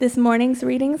This morning's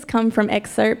readings come from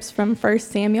excerpts from 1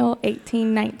 Samuel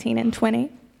 18, 19, and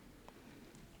 20.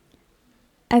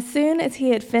 As soon as he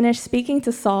had finished speaking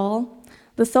to Saul,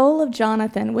 the soul of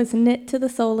Jonathan was knit to the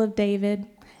soul of David,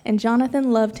 and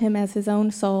Jonathan loved him as his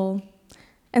own soul.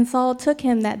 And Saul took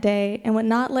him that day and would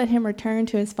not let him return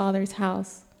to his father's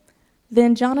house.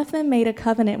 Then Jonathan made a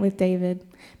covenant with David,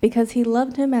 because he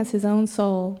loved him as his own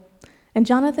soul. And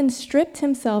Jonathan stripped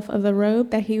himself of the robe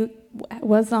that he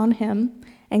was on him,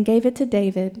 and gave it to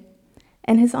David,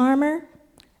 and his armor,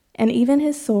 and even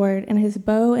his sword, and his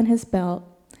bow, and his belt.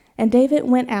 And David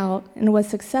went out and was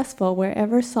successful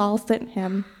wherever Saul sent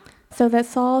him, so that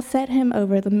Saul set him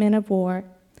over the men of war.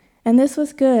 And this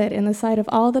was good in the sight of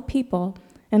all the people,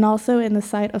 and also in the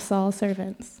sight of Saul's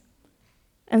servants.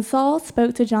 And Saul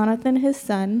spoke to Jonathan his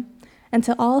son, and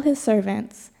to all his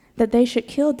servants, that they should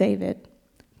kill David.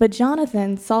 But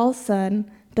Jonathan, Saul's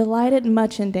son, delighted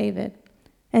much in David.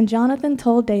 And Jonathan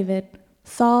told David,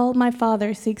 "Saul, my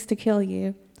father, seeks to kill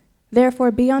you.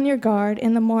 Therefore be on your guard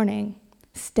in the morning.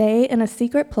 Stay in a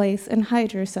secret place and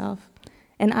hide yourself.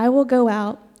 And I will go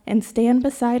out and stand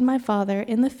beside my father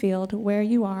in the field where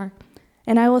you are,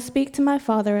 and I will speak to my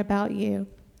father about you.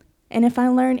 And if I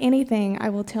learn anything, I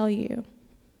will tell you."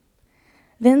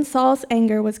 Then Saul's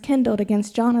anger was kindled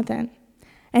against Jonathan,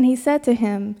 and he said to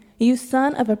him, "You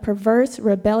son of a perverse,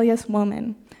 rebellious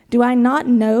woman, do I not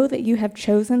know that you have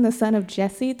chosen the son of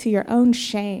Jesse to your own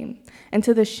shame, and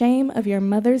to the shame of your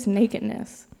mother's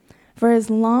nakedness? For as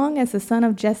long as the son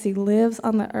of Jesse lives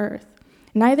on the earth,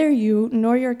 neither you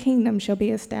nor your kingdom shall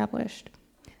be established.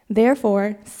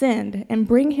 Therefore send and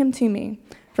bring him to me,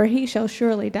 for he shall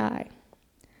surely die."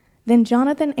 Then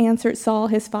Jonathan answered Saul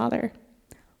his father,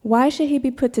 "Why should he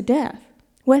be put to death?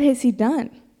 What has he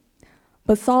done?"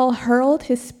 But Saul hurled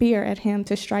his spear at him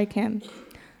to strike him.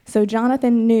 So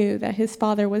Jonathan knew that his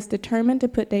father was determined to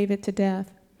put David to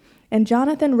death. And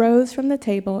Jonathan rose from the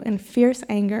table in fierce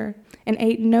anger and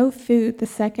ate no food the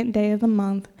second day of the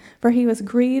month, for he was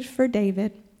grieved for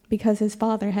David because his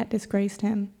father had disgraced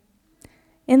him.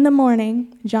 In the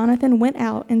morning, Jonathan went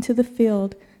out into the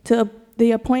field to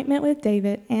the appointment with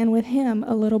David, and with him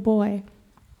a little boy.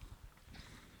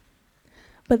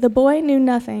 But the boy knew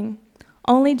nothing.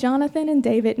 Only Jonathan and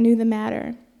David knew the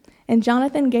matter. And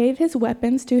Jonathan gave his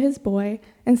weapons to his boy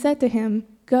and said to him,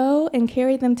 "Go and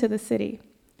carry them to the city."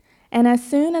 And as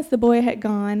soon as the boy had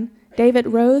gone, David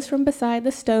rose from beside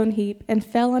the stone heap and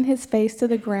fell on his face to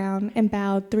the ground and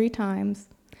bowed 3 times.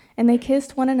 And they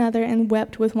kissed one another and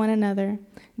wept with one another,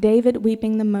 David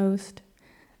weeping the most.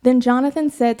 Then Jonathan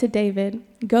said to David,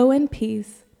 "Go in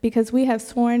peace, because we have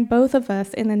sworn both of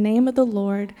us in the name of the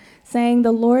Lord, saying,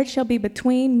 'The Lord shall be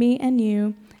between me and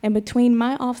you, and between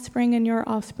my offspring and your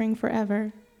offspring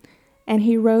forever.'" And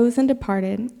he rose and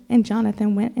departed, and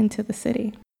Jonathan went into the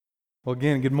city. Well,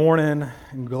 again, good morning.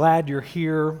 I'm glad you're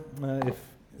here. If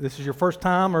this is your first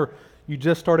time or you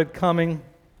just started coming,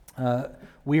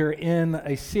 we are in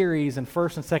a series in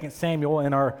 1st and 2nd Samuel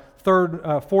in our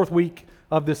fourth week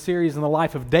of this series in the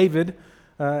life of David.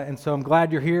 And so I'm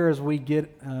glad you're here as we get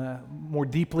more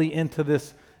deeply into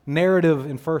this narrative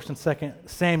in 1st and 2nd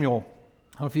Samuel.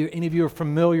 I don't know if any of you are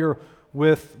familiar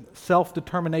with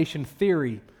self-determination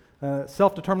theory.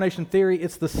 Self-determination theory,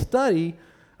 it's the study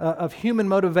of human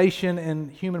motivation and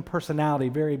human personality,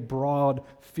 very broad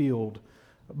field.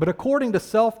 But according to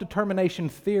self-determination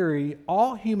theory,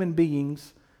 all human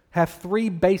beings have 3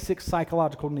 basic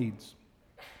psychological needs.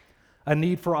 A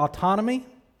need for autonomy,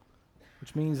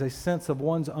 which means a sense of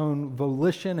one's own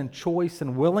volition and choice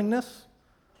and willingness.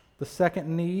 The second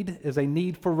need is a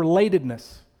need for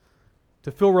relatedness, to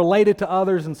feel related to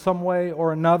others in some way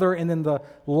or another. And then the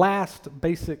last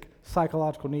basic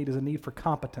psychological need is a need for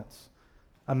competence,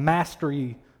 a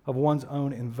mastery of one's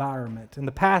own environment. In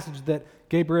the passage that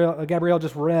Gabrielle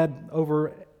just read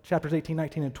over chapters 18,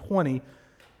 19, and 20,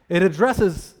 it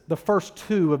addresses the first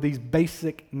 2 of these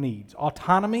basic needs,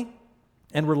 autonomy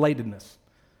and relatedness.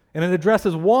 And it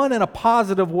addresses one in a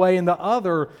positive way and the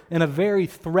other in a very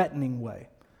threatening way.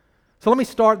 So let me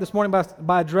start this morning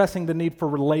by addressing the need for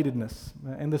relatedness.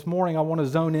 And this morning I want to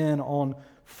zone in on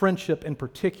friendship in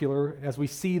particular as we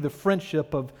see the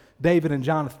friendship of David and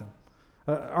Jonathan.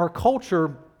 Our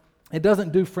culture, it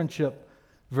doesn't do friendship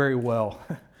very well.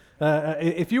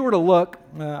 If you were to look,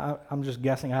 I'm just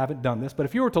guessing, I haven't done this, but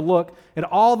if you were to look at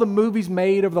all the movies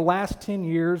made over the last 10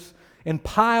 years and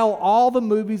pile all the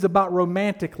movies about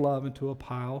romantic love into a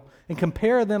pile and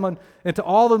compare them into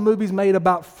all the movies made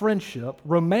about friendship,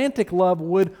 romantic love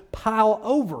would tower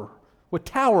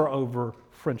over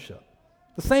friendship.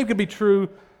 The same could be true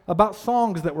about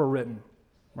songs that were written,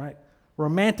 right?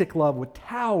 romantic love would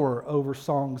tower over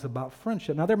songs about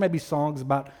friendship. Now, there may be songs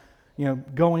about,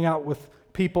 going out with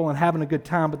people and having a good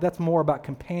time, but that's more about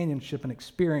companionship and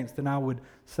experience than I would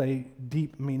say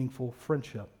deep, meaningful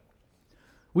friendship.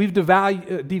 We've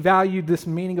devalued this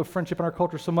meaning of friendship in our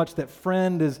culture so much that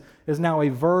friend is now a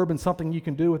verb and something you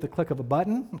can do with the click of a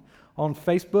button. On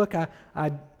Facebook,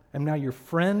 I am now your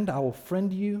friend. I will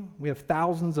friend you. We have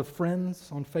thousands of friends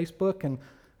on Facebook, and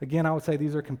again, I would say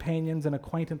these are companions and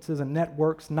acquaintances and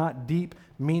networks, not deep,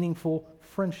 meaningful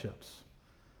friendships.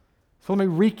 So let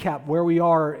me recap where we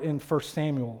are in 1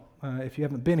 Samuel, if you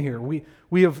haven't been here.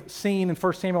 We have seen in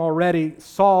 1 Samuel already,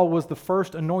 Saul was the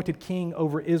first anointed king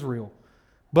over Israel.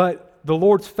 But the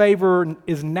Lord's favor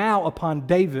is now upon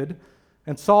David,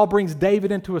 and Saul brings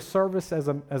David into a service as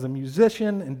a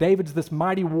musician, and David's this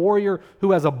mighty warrior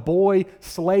who as a boy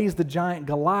slays the giant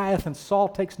Goliath, and Saul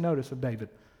takes notice of David.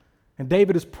 And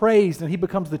David is praised, and he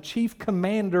becomes the chief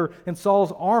commander in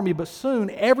Saul's army, but soon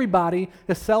everybody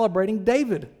is celebrating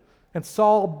David. And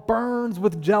Saul burns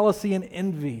with jealousy and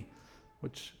envy,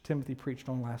 which Timothy preached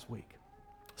on last week.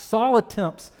 Saul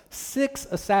attempts 6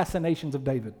 assassinations of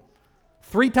David.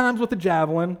 3 times with a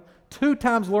javelin, 2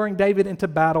 times luring David into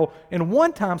battle, and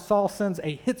 1 time Saul sends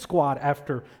a hit squad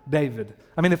after David.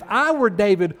 I mean, if I were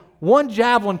David, 1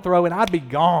 javelin throw and I'd be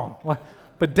gone.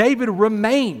 But David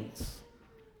remains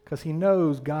because he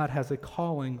knows God has a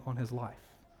calling on his life.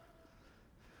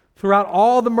 Throughout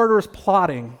all the murderous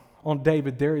plotting on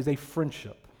David, there is a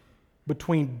friendship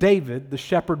between David, the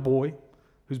shepherd boy,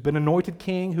 who's been anointed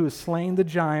king, who has slain the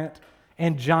giant,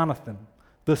 and Jonathan,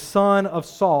 the son of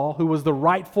Saul, who was the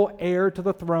rightful heir to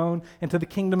the throne and to the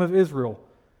kingdom of Israel.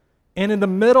 And in the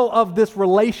middle of this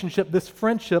relationship, this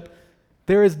friendship,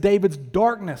 there is David's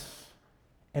darkness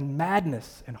and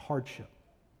madness and hardship.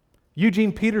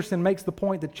 Eugene Peterson makes the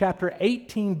point that chapter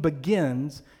 18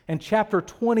 begins and chapter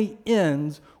 20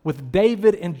 ends with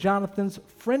David and Jonathan's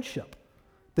friendship,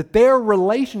 that their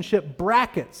relationship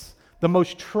brackets the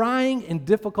most trying and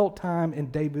difficult time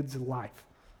in David's life.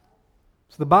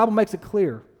 So the Bible makes it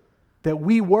clear that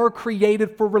we were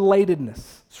created for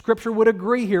relatedness. Scripture would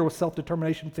agree here with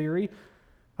self-determination theory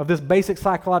of this basic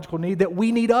psychological need that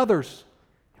we need others.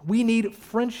 We need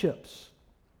friendships.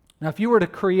 Now, if you were to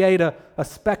create a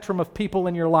spectrum of people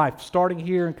in your life, starting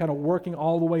here and kind of working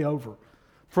all the way over,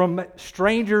 from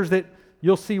strangers that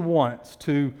you'll see once,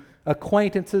 to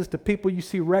acquaintances, to people you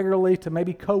see regularly, to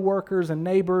maybe coworkers and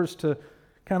neighbors, to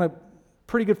kind of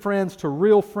pretty good friends, to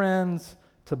real friends,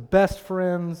 to best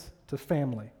friends, to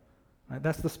family. Right?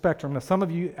 That's the spectrum. Now, some of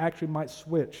you actually might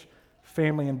switch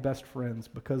family and best friends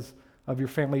because of your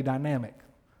family dynamic.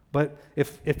 But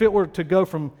if it were to go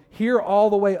from here all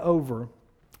the way over,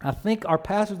 I think our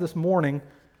passage this morning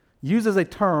uses a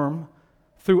term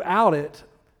throughout it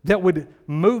that would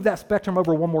move that spectrum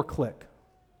over one more click.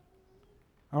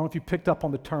 I don't know if you picked up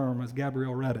on the term as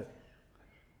Gabrielle read it.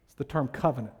 It's the term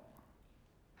covenant.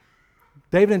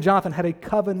 David and Jonathan had a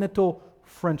covenantal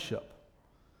friendship.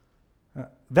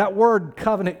 That word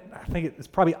covenant, I think it's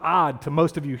probably odd to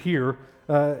most of you here.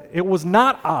 It was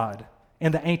not odd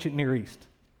in the ancient Near East.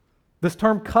 This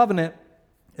term covenant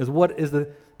is what is the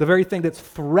very thing that's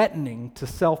threatening to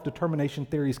self-determination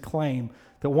theory's claim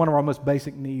that one of our most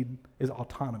basic needs is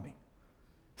autonomy.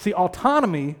 See,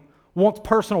 autonomy wants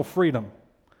personal freedom,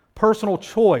 personal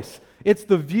choice. It's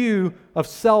the view of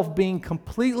self being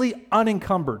completely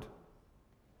unencumbered.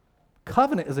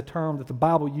 Covenant is a term that the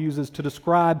Bible uses to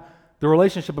describe the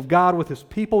relationship of God with his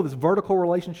people, this vertical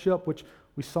relationship, which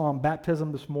we saw in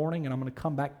baptism this morning, and I'm going to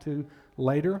come back to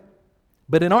later.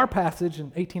 But in our passage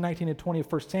in 18, 19, and 20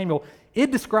 of 1 Samuel,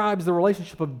 it describes the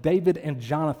relationship of David and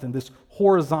Jonathan, this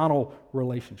horizontal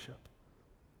relationship.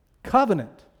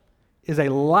 Covenant is a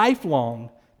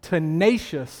lifelong,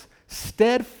 tenacious,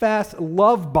 steadfast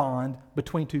love bond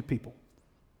between 2 people.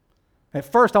 At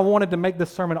first, I wanted to make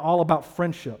this sermon all about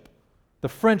friendship, the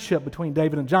friendship between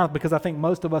David and Jonathan, because I think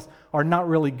most of us are not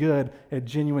really good at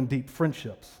genuine, deep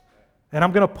friendships. And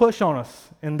I'm going to push on us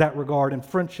in that regard in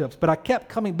friendships. But I kept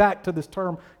coming back to this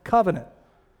term covenant.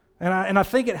 And I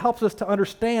think it helps us to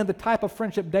understand the type of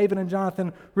friendship David and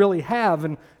Jonathan really have.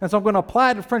 And so I'm going to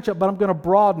apply it to friendship, but I'm going to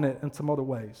broaden it in some other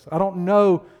ways. I don't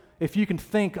know if you can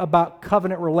think about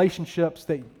covenant relationships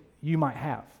that you might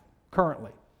have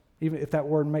currently, even if that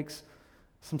word makes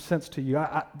some sense to you.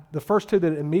 The first 2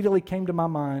 that immediately came to my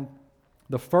mind,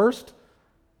 the first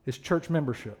is church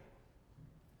membership.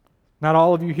 Not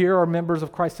all of you here are members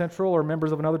of Christ Central or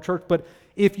members of another church, but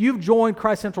if you've joined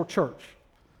Christ Central Church,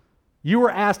 you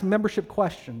were asked membership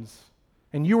questions,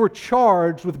 and you were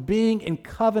charged with being in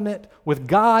covenant with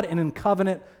God and in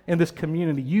covenant in this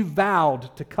community. You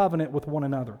vowed to covenant with one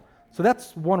another. So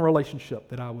that's one relationship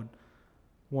that I would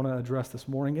want to address this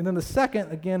morning. And then the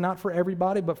second, again, not for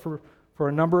everybody, but for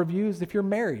a number of you, is if you're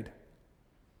married.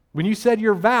 When you said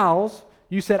your vows,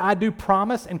 you said, I do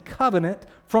promise and covenant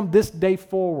from this day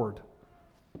forward.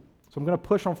 So I'm going to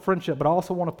push on friendship, but I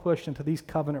also want to push into these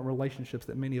covenant relationships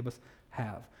that many of us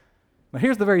have. Now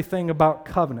here's the very thing about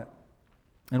covenant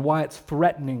and why it's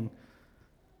threatening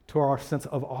to our sense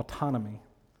of autonomy,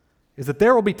 is that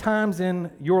there will be times in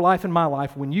your life and my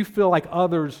life when you feel like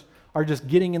others are just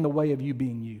getting in the way of you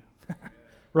being you,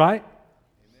 right?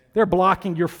 They're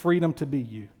blocking your freedom to be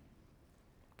you.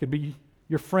 It could be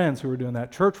your friends who are doing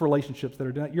that, church relationships that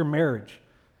are doing that, your marriage.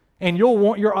 And you'll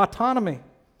want your autonomy.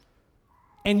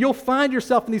 And you'll find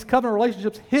yourself in these covenant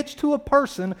relationships hitched to a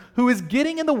person who is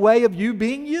getting in the way of you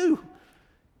being you.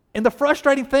 And the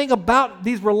frustrating thing about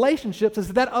these relationships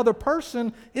is that other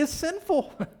person is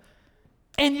sinful.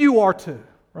 And you are too,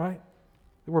 right?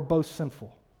 We're both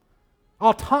sinful.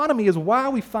 Autonomy is why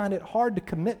we find it hard to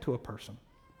commit to a person.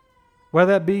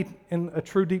 Whether that be in a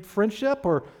true deep friendship,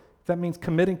 or if that means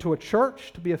committing to a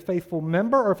church to be a faithful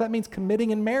member, or if that means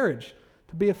committing in marriage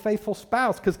to be a faithful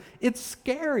spouse, because it's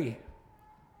scary.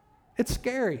 It's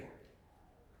scary.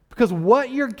 Because what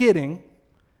you're getting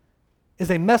is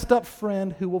a messed up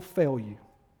friend who will fail you.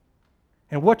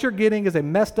 And what you're getting is a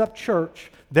messed up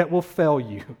church that will fail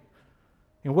you.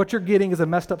 And what you're getting is a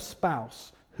messed up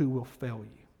spouse who will fail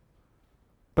you.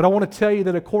 But I want to tell you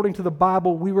that according to the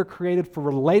Bible, we were created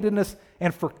for relatedness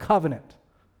and for covenant,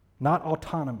 not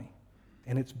autonomy.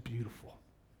 And it's beautiful.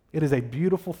 It is a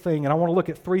beautiful thing. And I want to look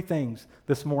at three things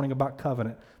this morning about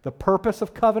covenant: the purpose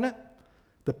of covenant,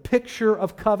 the picture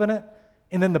of covenant,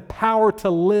 and then the power to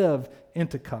live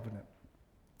into covenant.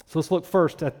 So let's look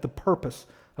first at the purpose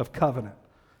of covenant.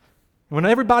 When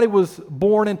everybody was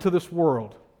born into this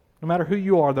world, no matter who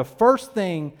you are, the first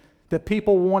thing that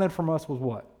people wanted from us was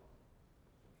what?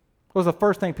 What was the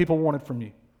first thing people wanted from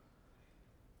you?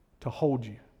 To hold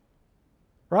you.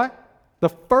 Right? The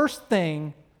first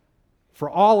thing for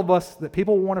all of us that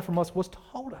people wanted from us was to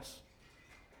hold us.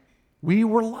 We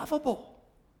were lovable.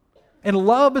 And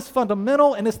love is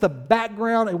fundamental, and it's the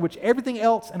background in which everything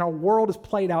else in our world is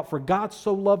played out. For God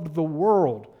so loved the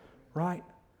world, right?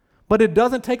 But it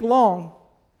doesn't take long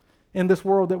in this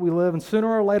world that we live, and sooner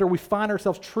or later we find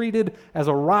ourselves treated as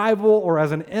a rival or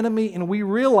as an enemy, and we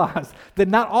realize that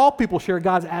not all people share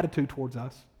God's attitude towards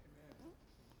us.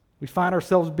 We find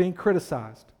ourselves being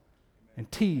criticized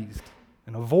and teased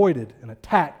and avoided and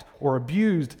attacked or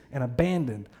abused and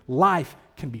abandoned. Life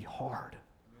can be hard.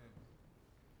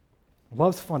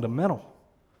 Love's fundamental,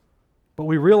 but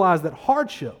we realize that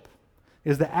hardship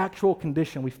is the actual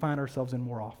condition we find ourselves in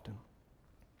more often.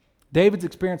 David's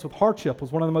experience with hardship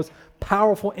was one of the most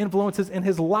powerful influences in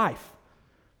his life.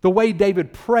 The way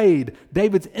David prayed,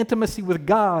 David's intimacy with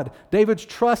God, David's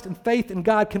trust and faith in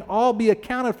God can all be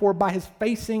accounted for by his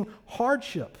facing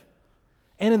hardship.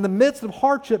 And in the midst of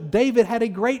hardship, David had a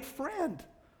great friend.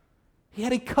 He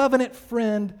had a covenant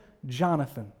friend,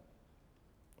 Jonathan.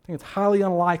 I think it's highly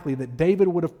unlikely that David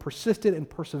would have persisted and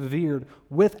persevered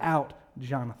without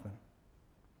Jonathan.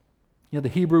 You know, the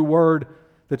Hebrew word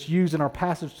that's used in our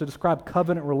passage to describe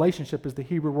covenant relationship is the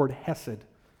Hebrew word hesed.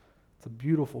 It's a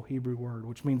beautiful Hebrew word,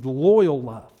 which means loyal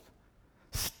love,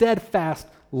 steadfast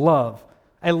love,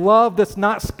 a love that's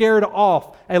not scared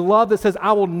off, a love that says,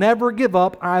 I will never give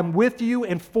up, I'm with you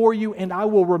and for you, and I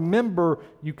will remember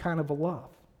you kind of a love.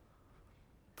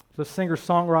 There's a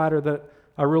singer-songwriter that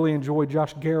I really enjoy,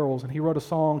 Josh Garrels, and he wrote a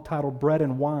song titled Bread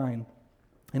and Wine,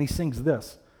 and he sings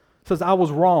this. It says, I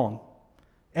was wrong.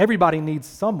 Everybody needs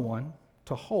someone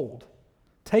to hold.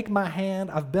 Take my hand,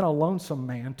 I've been a lonesome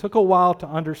man. Took a while to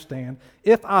understand.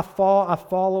 If I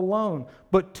fall alone.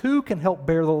 But two can help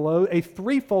bear the load. A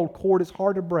threefold cord is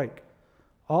hard to break.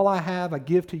 All I have I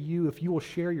give to you. If you will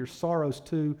share your sorrows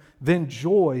too, then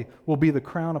joy will be the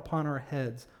crown upon our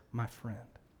heads, my friend.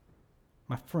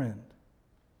 My friend.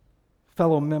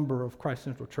 Fellow member of Christ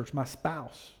Central Church, my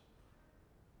spouse.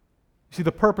 You see,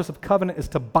 the purpose of covenant is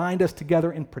to bind us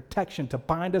together in protection, to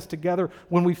bind us together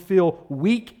when we feel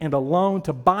weak and alone,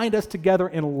 to bind us together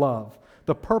in love.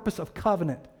 The purpose of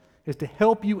covenant is to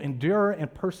help you endure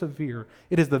and persevere.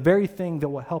 It is the very thing that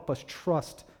will help us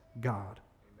trust God.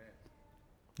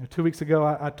 Amen. 2 weeks ago,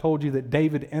 I told you that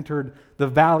David entered the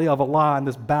valley of Elah in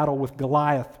this battle with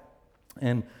Goliath,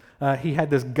 and he had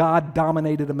this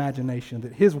God-dominated imagination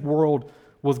that his world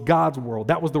was God's world.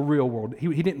 That was the real world.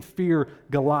 He didn't fear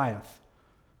Goliath.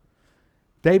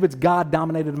 David's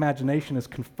God-dominated imagination is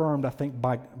confirmed, I think,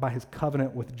 by his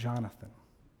covenant with Jonathan.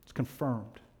 It's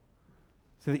confirmed.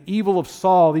 So the evil of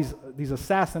Saul, these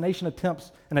assassination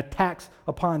attempts and attacks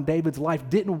upon David's life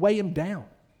didn't weigh him down.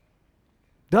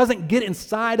 doesn't get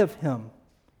inside of him.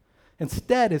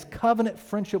 Instead, his covenant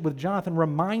friendship with Jonathan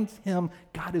reminds him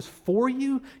God is for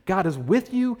you, God is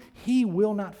with you, he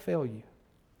will not fail you.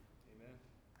 Amen.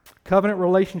 Covenant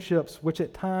relationships, which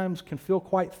at times can feel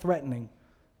quite threatening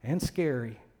and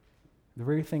scary, the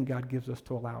very thing God gives us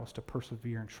to allow us to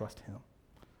persevere and trust him.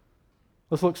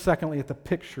 Let's look secondly at the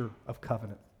picture of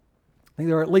covenant. I think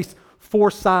there are at least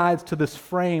 4 sides to this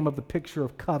frame of the picture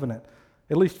of covenant.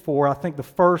 At least 4. I think the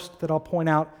first that I'll point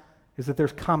out is that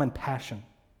there's common passion.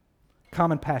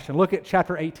 Common passion. Look at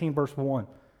chapter 18, verse 1. It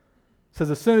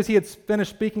says, as soon as he had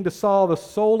finished speaking to Saul, the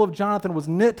soul of Jonathan was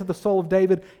knit to the soul of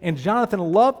David, and Jonathan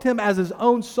loved him as his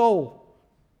own soul.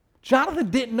 Jonathan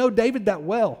didn't know David that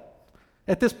well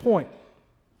at this point.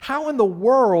 How in the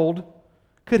world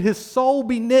could his soul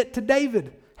be knit to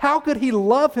David? How could he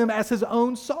love him as his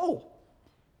own soul?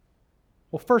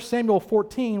 Well, 1 Samuel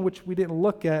 14, which we didn't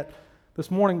look at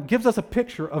this morning, gives us a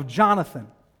picture of Jonathan.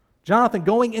 Jonathan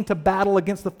going into battle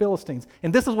against the Philistines.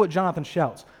 And this is what Jonathan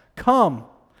shouts, "Come,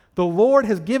 the Lord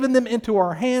has given them into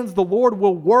our hands. The Lord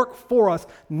will work for us.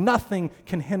 Nothing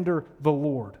can hinder the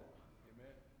Lord."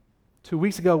 Amen. 2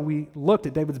 weeks ago, we looked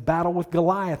at David's battle with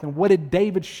Goliath. And what did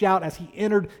David shout as he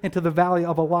entered into the valley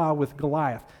of Elah with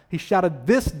Goliath? He shouted,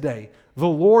 "This day, the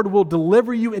Lord will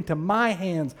deliver you into my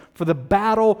hands, for the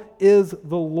battle is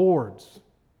the Lord's."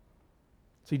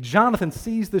 See, Jonathan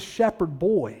sees the shepherd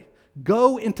boy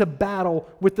go into battle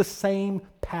with the same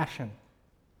passion,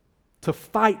 to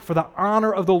fight for the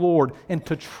honor of the Lord and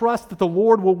to trust that the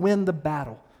Lord will win the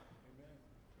battle. Amen.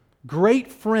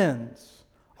 Great friends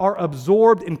are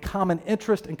absorbed in common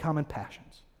interest and common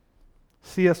passions.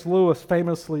 C.S. Lewis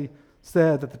famously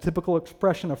said that the typical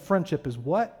expression of friendship is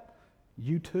what?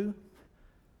 You too?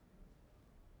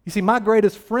 You see, my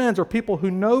greatest friends are people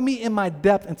who know me in my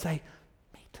depth and say,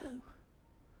 me too,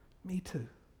 me too.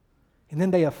 And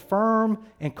then they affirm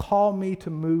and call me to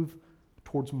move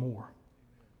towards more.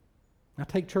 Now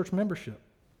take church membership,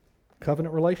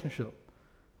 covenant relationship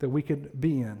that we could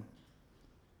be in.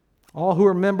 All who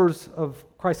are members of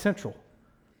Christ Central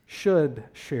should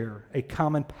share a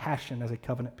common passion as a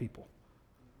covenant people.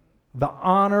 The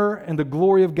honor and the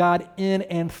glory of God in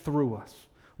and through us.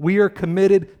 We are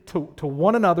committed to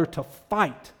one another to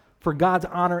fight for God's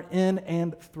honor in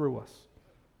and through us.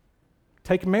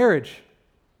 Take marriage.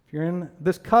 If you're in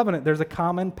this covenant, there's a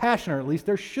common passion, or at least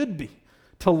there should be,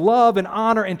 to love and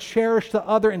honor and cherish the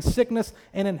other in sickness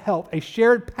and in health. A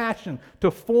shared passion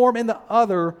to form in the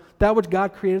other that which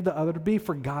God created the other to be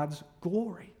for God's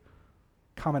glory.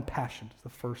 Common passion is the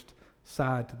first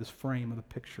side to this frame of the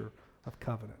picture of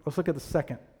covenant. Let's look at the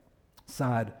second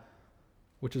side,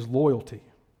 which is loyalty.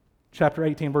 Chapter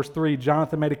 18, verse 3,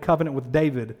 Jonathan made a covenant with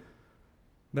David.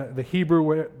 The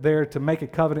Hebrew there to make a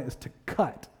covenant is to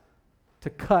cut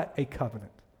a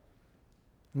covenant.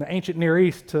 In the ancient Near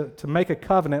East, to make a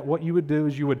covenant, what you would do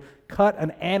is you would cut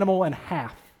an animal in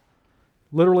half,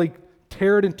 literally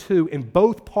tear it in two, and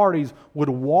both parties would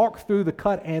walk through the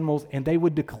cut animals and they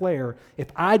would declare, if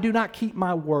I do not keep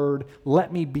my word,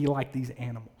 let me be like these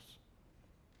animals.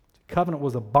 Covenant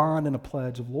was a bond and a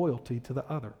pledge of loyalty to the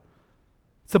other.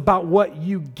 It's about what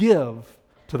you give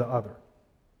to the other.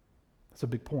 That's a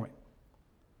big point.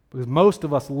 Because most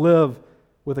of us live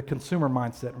with a consumer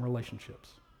mindset in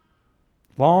relationships.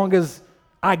 As long as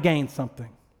I gain something,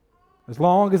 as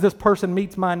long as this person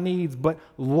meets my needs, but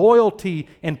loyalty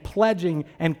and pledging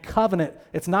and covenant,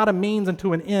 it's not a means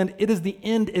unto an end, it is the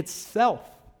end itself.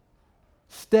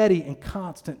 Steady and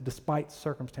constant despite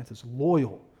circumstances,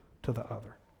 loyal to the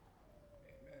other.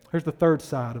 Here's the third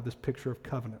side of this picture of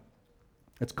covenant.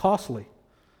 It's costly.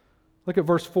 Look at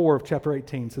verse 4 of chapter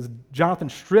 18. It says, Jonathan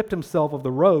stripped himself of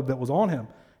the robe that was on him,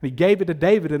 and he gave it to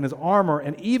David and his armor,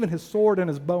 and even his sword and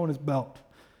his bow and his belt.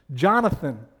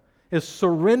 Jonathan is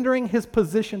surrendering his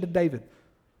position to David.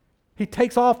 He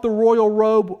takes off the royal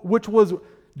robe, which was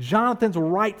Jonathan's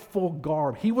rightful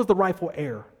garb. He was the rightful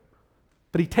heir.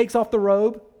 But he takes off the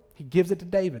robe, he gives it to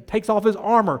David. Takes off his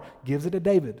armor, gives it to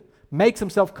David. Makes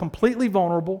himself completely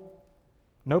vulnerable,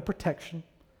 no protection.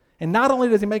 And not only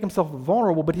does he make himself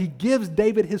vulnerable, but he gives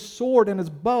David his sword and his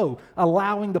bow,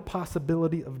 allowing the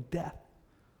possibility of death.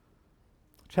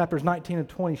 Chapters 19 and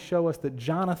 20 show us that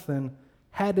Jonathan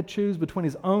had to choose between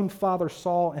his own father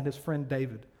Saul and his friend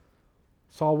David.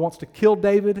 Saul wants to kill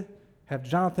David, have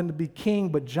Jonathan to be king,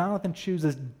 but Jonathan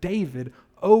chooses David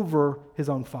over his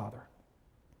own father.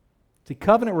 See,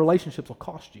 covenant relationships will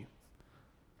cost you.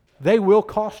 They will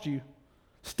cost you.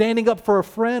 Standing up for a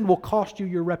friend will cost you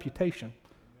your reputation.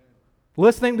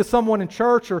 Listening to someone in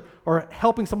church or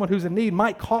helping someone who's in need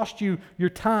might cost you your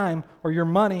time or your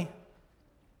money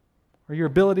or your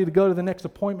ability to go to the next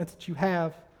appointment that you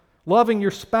have. Loving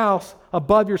your spouse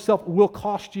above yourself will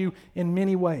cost you in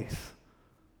many ways.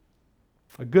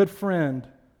 A good friend,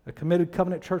 a committed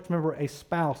covenant church member, a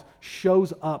spouse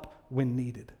shows up when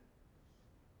needed.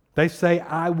 They say,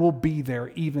 I will be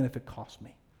there even if it costs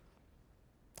me.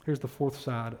 Here's the fourth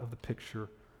side of the picture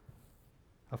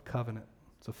of covenant.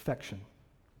 It's affection.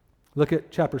 Look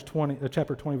at chapter 20,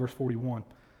 verse 41. It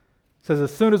says,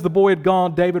 as soon as the boy had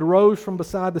gone, David rose from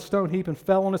beside the stone heap and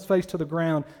fell on his face to the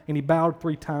ground, and he bowed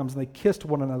 3 times, and they kissed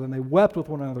one another, and they wept with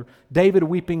one another, David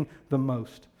weeping the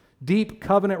most. Deep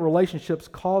covenant relationships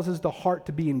causes the heart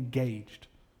to be engaged.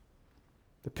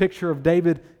 The picture of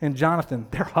David and Jonathan,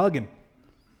 they're hugging.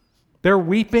 They're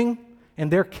weeping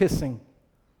and they're kissing,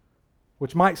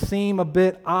 which might seem a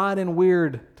bit odd and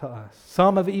weird to us.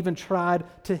 Some have even tried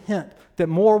to hint that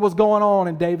more was going on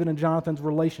in David and Jonathan's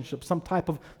relationship, some type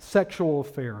of sexual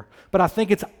affair. But I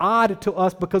think it's odd to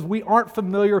us because we aren't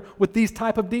familiar with these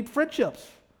type of deep friendships.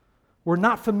 We're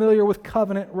not familiar with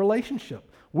covenant relationship.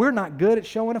 We're not good at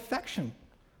showing affection.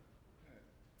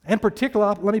 In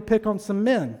particular, let me pick on some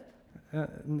men.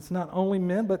 It's not only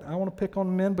men, but I want to pick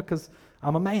on men because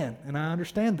I'm a man and I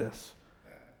understand this.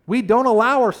 We don't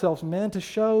allow ourselves, men, to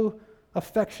show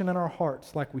affection in our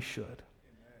hearts like we should.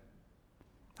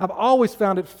 I've always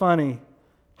found it funny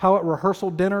how at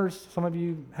rehearsal dinners, some of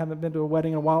you haven't been to a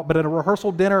wedding in a while, but at a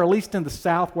rehearsal dinner, at least in the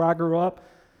South where I grew up,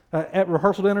 at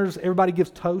rehearsal dinners, everybody gives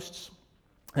toasts.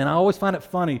 And I always find it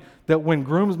funny that when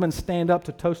groomsmen stand up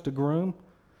to toast a groom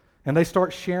and they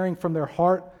start sharing from their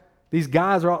heart, these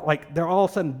guys are they're all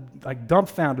of a sudden like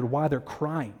dumbfounded why they're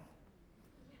crying.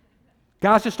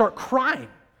 Guys just start crying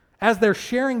as they're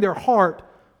sharing their heart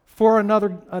for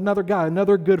another guy,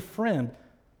 another good friend.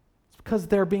 It's because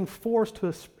they're being forced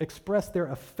to express their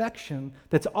affection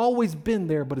that's always been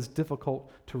there but is difficult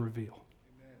to reveal.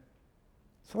 Amen.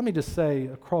 So let me just say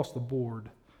across the board,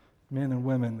 men and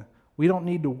women, we don't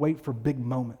need to wait for big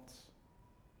moments,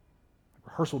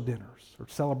 like rehearsal dinners or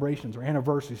celebrations or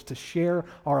anniversaries to share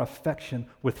our affection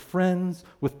with friends,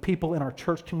 with people in our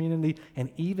church community, and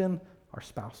even our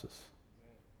spouses.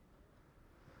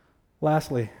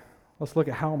 Lastly, let's look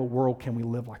at how in the world can we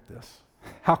live like this.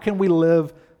 How can we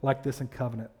live like this in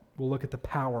covenant? We'll look at the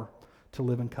power to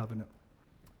live in covenant.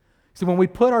 See, when we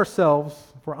put ourselves,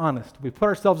 if we're honest, we put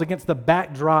ourselves against the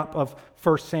backdrop of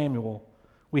 1 Samuel,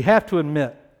 we have to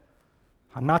admit,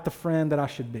 I'm not the friend that I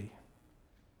should be.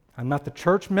 I'm not the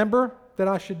church member that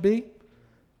I should be.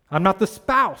 I'm not the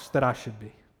spouse that I should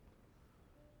be.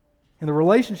 In the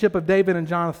relationship of David and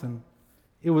Jonathan,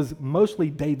 it was mostly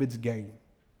David's game.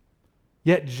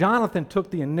 Yet Jonathan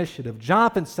took the initiative.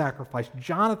 Jonathan sacrificed.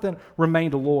 Jonathan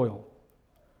remained loyal.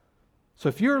 So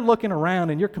if you're looking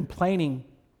around and you're complaining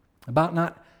about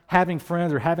not having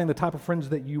friends or having the type of friends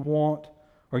that you want,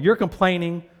 or you're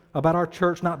complaining about our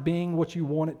church not being what you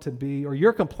want it to be, or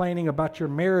you're complaining about your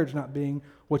marriage not being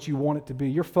what you want it to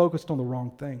be, you're focused on the wrong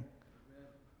thing.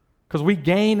 Because we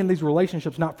gain in these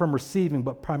relationships not from receiving,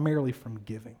 but primarily from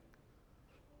giving.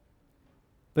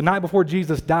 The night before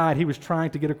Jesus died, he was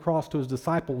trying to get across to his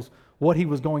disciples what he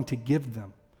was going to give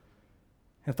them.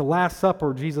 At the Last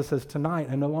Supper, Jesus says, tonight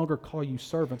I no longer call you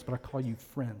servants, but I call you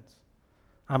friends.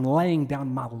 I'm laying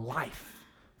down my life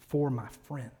for my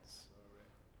friends.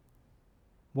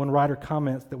 One writer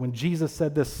comments that when Jesus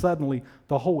said this, suddenly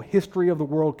the whole history of the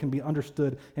world can be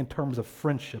understood in terms of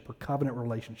friendship or covenant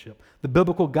relationship. The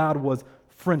biblical God was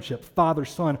friendship, Father,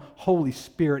 Son, Holy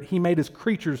Spirit. He made his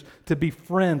creatures to be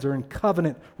friends or in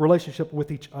covenant relationship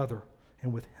with each other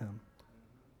and with him.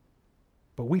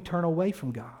 But we turn away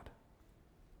from God.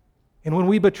 And when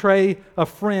we betray a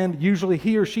friend, usually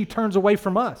he or she turns away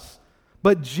from us.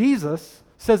 But Jesus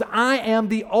says, I am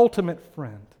the ultimate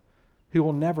friend who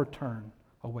will never turn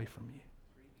away from you.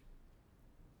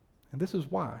 And this is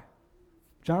why.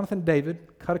 Jonathan and David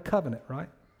cut a covenant, right?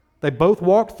 They both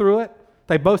walked through it.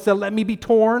 They both said, let me be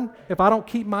torn if I don't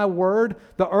keep my word.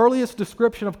 The earliest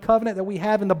description of covenant that we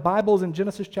have in the Bible is in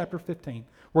Genesis chapter 15,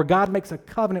 where God makes a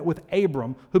covenant with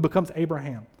Abram, who becomes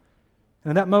Abraham.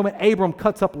 And in that moment, Abram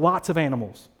cuts up lots of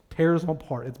animals, tears them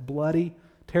apart. It's bloody,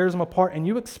 tears them apart. And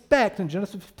you expect in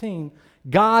Genesis 15,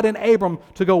 God and Abram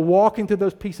to go walking through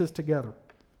those pieces together.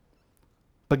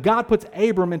 But God puts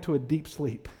Abram into a deep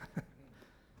sleep.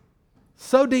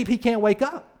 So deep he can't wake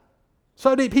up.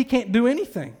 So deep he can't do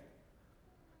anything.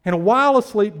 And while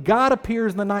asleep, God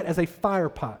appears in the night as a fire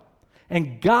pot.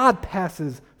 And God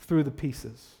passes through the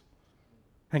pieces.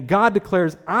 And God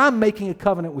declares, I'm making a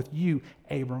covenant with you,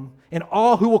 Abram, and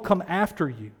all who will come after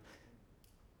you.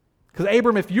 Because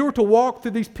Abram, if you were to walk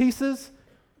through these pieces,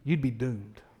 you'd be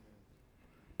doomed.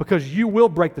 Because you will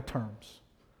break the terms.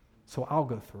 So I'll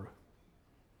go through.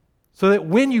 so that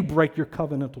when you break your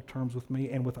covenantal terms with me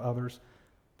and with others,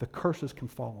 the curses can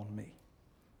fall on me.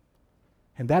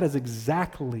 And that is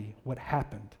exactly what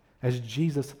happened as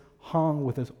Jesus hung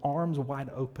with his arms wide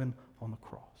open on the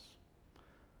cross.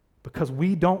 Because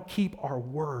we don't keep our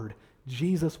word,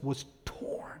 Jesus was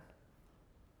torn.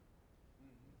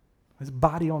 His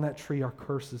body on that tree, our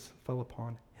curses fell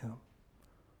upon him.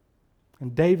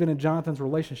 And David and Jonathan's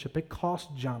relationship, it cost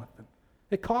Jonathan.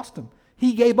 It cost him.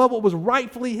 He gave up what was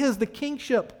rightfully his, the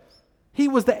kingship. He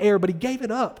was the heir, but he gave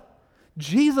it up.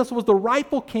 Jesus was the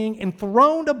rightful king,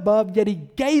 enthroned above, yet he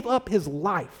gave up his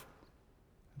life.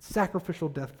 Sacrificial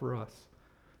death for us.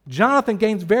 Jonathan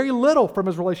gains very little from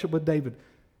his relationship with David.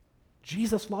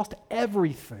 Jesus lost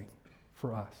everything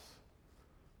for us.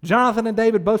 Jonathan and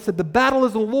David both said, the battle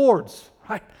is the Lord's.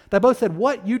 Right? They both said,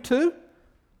 what, you too?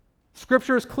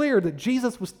 Scripture is clear that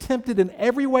Jesus was tempted in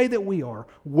every way that we are,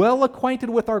 well acquainted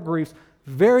with our griefs,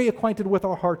 very acquainted with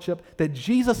our hardship, that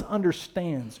Jesus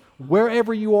understands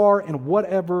wherever you are and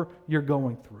whatever you're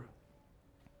going through.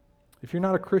 If you're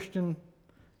not a Christian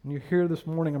and you're here this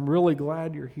morning, I'm really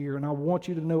glad you're here, and I want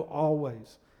you to know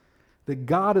always that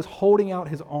God is holding out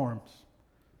his arms,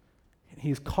 and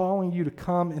he is calling you to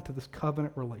come into this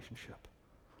covenant relationship,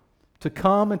 to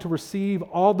come and to receive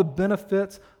all the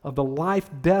benefits of the life,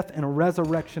 death, and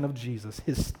resurrection of Jesus,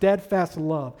 his steadfast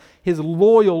love, his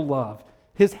loyal love,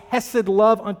 his hesed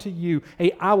love unto you,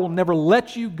 I will never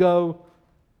let you go,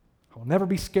 I will never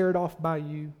be scared off by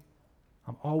you,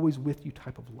 I'm always with you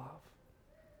type of love.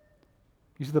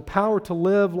 You see, the power to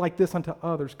live like this unto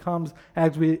others comes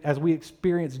as we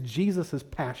experience Jesus'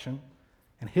 passion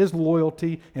and his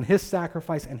loyalty and his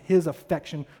sacrifice and his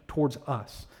affection towards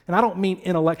us. And I don't mean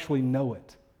intellectually know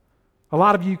it. A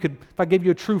lot of you could, if I gave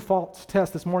you a true-false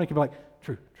test this morning, you could be like,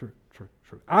 true, true, true,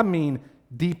 true. I mean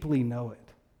deeply know it.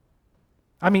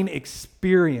 I mean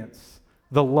experience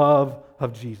the love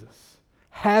of Jesus.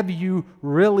 Have you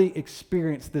really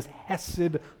experienced this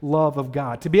hesed love of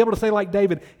God? To be able to say like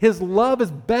David, his love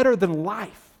is better than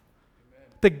life. Amen.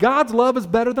 That God's love is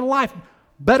better than life.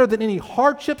 Better than any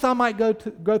hardships I might go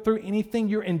through, anything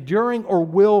you're enduring or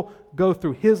will go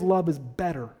through. His love is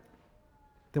better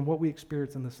than what we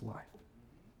experience in this life.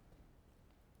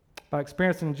 By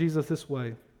experiencing Jesus this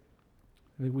way,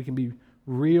 we can be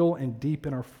real and deep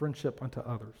in our friendship unto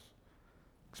others.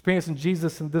 Experiencing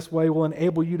Jesus in this way will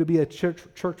enable you to be a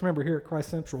church member here at Christ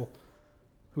Central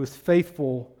who is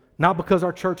faithful, not because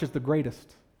our church is the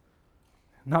greatest,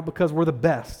 not because we're the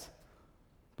best,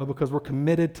 but because we're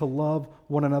committed to love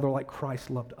one another like Christ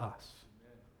loved us.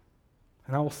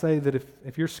 And I will say that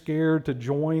if you're scared to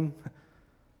join,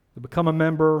 to become a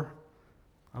member,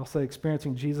 I'll say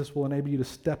experiencing Jesus will enable you to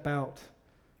step out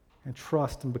and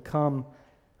trust and become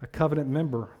a covenant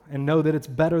member and know that it's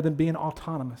better than being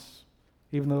autonomous,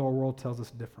 even though our world tells us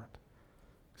different.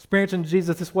 Experiencing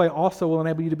Jesus this way also will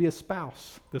enable you to be a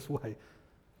spouse this way.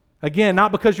 Again,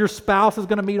 not because your spouse is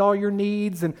going to meet all your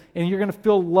needs and you're going to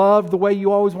feel loved the way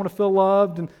you always want to feel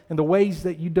loved and the ways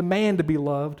that you demand to be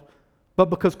loved, but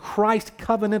because Christ's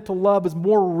covenantal love is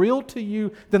more real to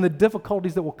you than the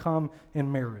difficulties that will come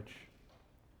in marriage.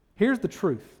 Here's the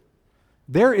truth.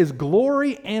 There is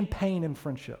glory and pain in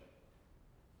friendship.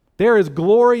 There is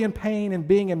glory and pain in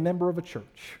being a member of a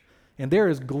church. And there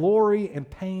is glory and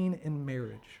pain in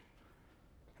marriage.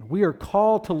 And we are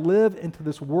called to live into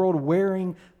this world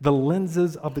wearing the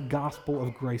lenses of the gospel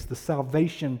of grace, the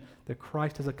salvation that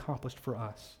Christ has accomplished for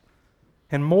us.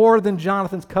 And more than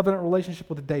Jonathan's covenant relationship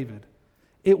with David,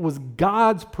 it was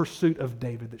God's pursuit of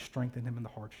David that strengthened him in the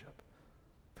hardship.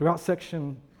 Throughout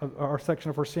our section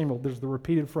of 1 Samuel, there's the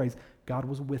repeated phrase, God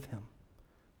was with him.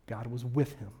 God was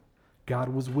with him. God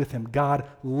was with him. God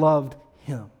loved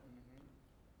him.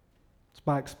 It's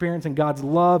by experiencing God's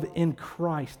love in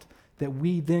Christ that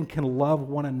we then can love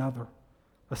one another.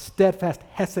 A steadfast,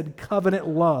 hesed, covenant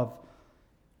love.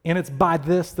 And it's by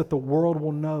this that the world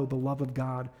will know the love of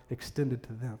God extended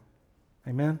to them.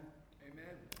 Amen? Amen.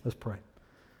 Let's pray.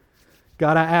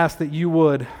 God, I ask that you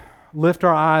would lift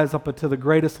our eyes up into the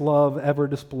greatest love ever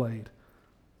displayed.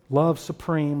 Love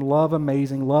supreme, love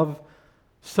amazing, love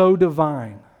so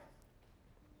divine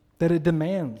that it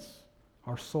demands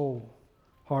our soul,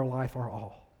 our life, our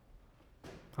all.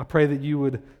 I pray that you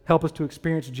would help us to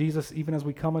experience Jesus even as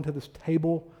we come into this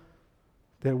table,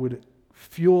 that would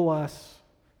fuel us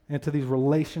into these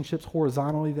relationships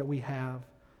horizontally that we have,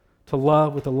 to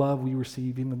love with the love we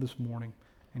receive even this morning.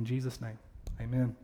 In Jesus' name, amen.